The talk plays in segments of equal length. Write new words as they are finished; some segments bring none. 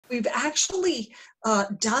We've actually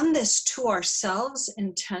done this to ourselves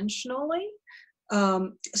intentionally.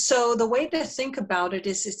 So the way to think about it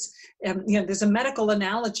is, there's a medical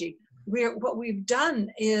analogy. What we've done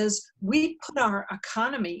is we put our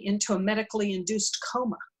economy into a medically induced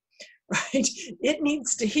coma, right? It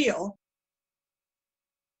needs to heal.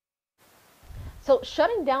 So,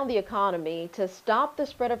 shutting down the economy to stop the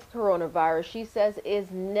spread of coronavirus, she says, is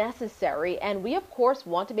necessary. And we, of course,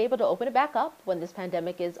 want to be able to open it back up when this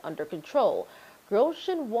pandemic is under control.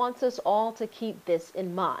 Grosjean wants us all to keep this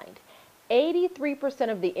in mind. 83%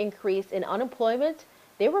 of the increase in unemployment,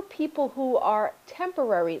 they were people who are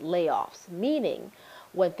temporary layoffs, meaning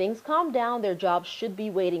when things calm down, their jobs should be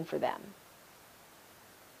waiting for them.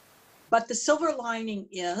 But the silver lining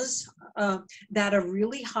is that a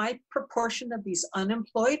really high proportion of these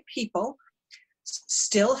unemployed people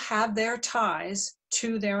still have their ties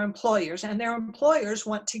to their employers, and their employers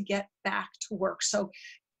want to get back to work. So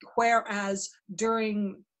whereas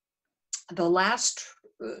the last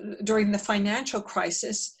during the financial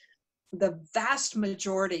crisis, the vast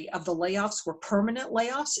majority of the layoffs were permanent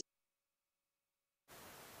layoffs.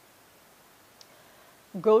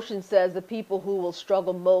 Grosjean says the people who will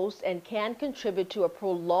struggle most and can contribute to a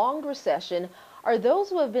prolonged recession are those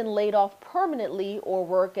who have been laid off permanently or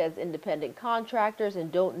work as independent contractors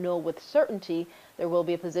and don't know with certainty there will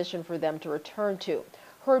be a position for them to return to.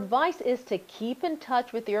 Her advice is to keep in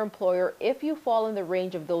touch with your employer if you fall in the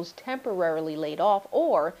range of those temporarily laid off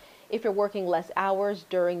or if you're working less hours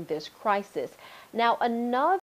during this crisis. Now, another